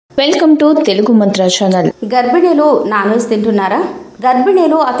Welcome to Telugu Mantra channel. గర్భిణీలు non veg తింటున్నారా?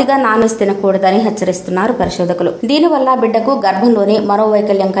 గర్భిణీలు అతిగా నాన్ వెజ్ తినకూడదని హెచ్చరిస్తున్నారు పరిశోధకులు. దీనివల్ల బిడ్డకు గర్భంలోనే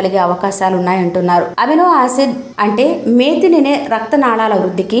మనోవైకల్యం కలిగే అవకాశాలున్నాయంటున్నారు. అమినో యాసిడ్ అంటే మేతినినే రక్తనాళాల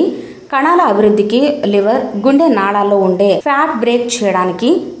వృద్ధికి, కణాల అభివృద్ధికి, లివర్, గుండె నాళాల్లో ఉండే ఫ్యాట్ బ్రేక్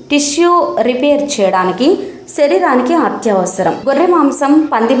చేయడానికి, టిష్యూ రిపేర్ చేయడానికి శరీరానికి అత్యవసరం. గొర్రె మాంసం,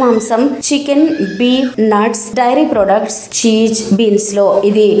 పంది మాంసం, chicken, beef, nuts, dairy products, cheese, beans లో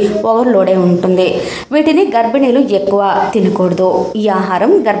ఇది ఓవర్లోడే ఉంటుంది. వీటిని గర్భిణీలు ఎక్కువ తినకూడదు. ఈ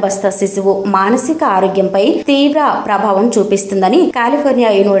ఆహారం గర్భస్థ శిశువు మానసిక ఆరోగ్యంపై తీవ్ర ప్రభావం చూపిస్తుందని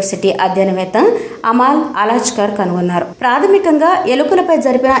కాలిఫోర్నియా యూనివర్సిటీ అధ్యయనవేత్త అమాల్ అలాజ్కర్ కనుగొన్నారు. ప్రాథమికంగా ఎలుకలపై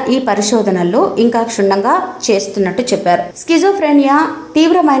జరిపిన ఈ పరిశోధనల్లో ఇంకా క్షుణ్ణంగా చేస్తున్నట్టు చెప్పారు. స్కిజోఫ్రెనియా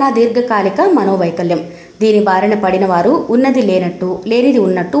తీవ్రమైన దీర్ఘకాలిక మనోవైకల్యం. దీని బారిన పడిన వారు ఉన్నది లేనట్టు, లేనిది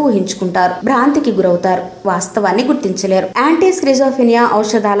ఉన్నట్టు ఊహించుకుంటారు, భ్రాంతికి గురవుతారు, వాస్తవాన్ని గుర్తించలేరు. యాంటీ స్కిజోఫ్రెనియా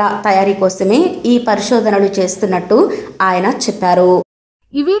ఔషధాల తయారీ కోసమే ఈ పరిశోధనలు చేస్తున్నట్టు ఆయన చెప్పారు.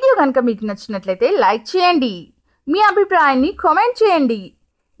 ఈ వీడియో కనుక మీకు నచ్చినట్లయితే లైక్ చేయండి, మీ అభిప్రాయాన్ని కామెంట్ చేయండి,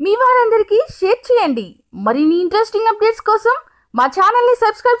 మీ వారందరికీ షేర్ చేయండి. మరిన్ని ఇంట్రెస్టింగ్ అప్డేట్స్ కోసం మా ఛానల్ని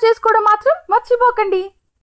సబ్స్క్రైబ్ చేసుకోవడం మాత్రం మర్చిపోకండి.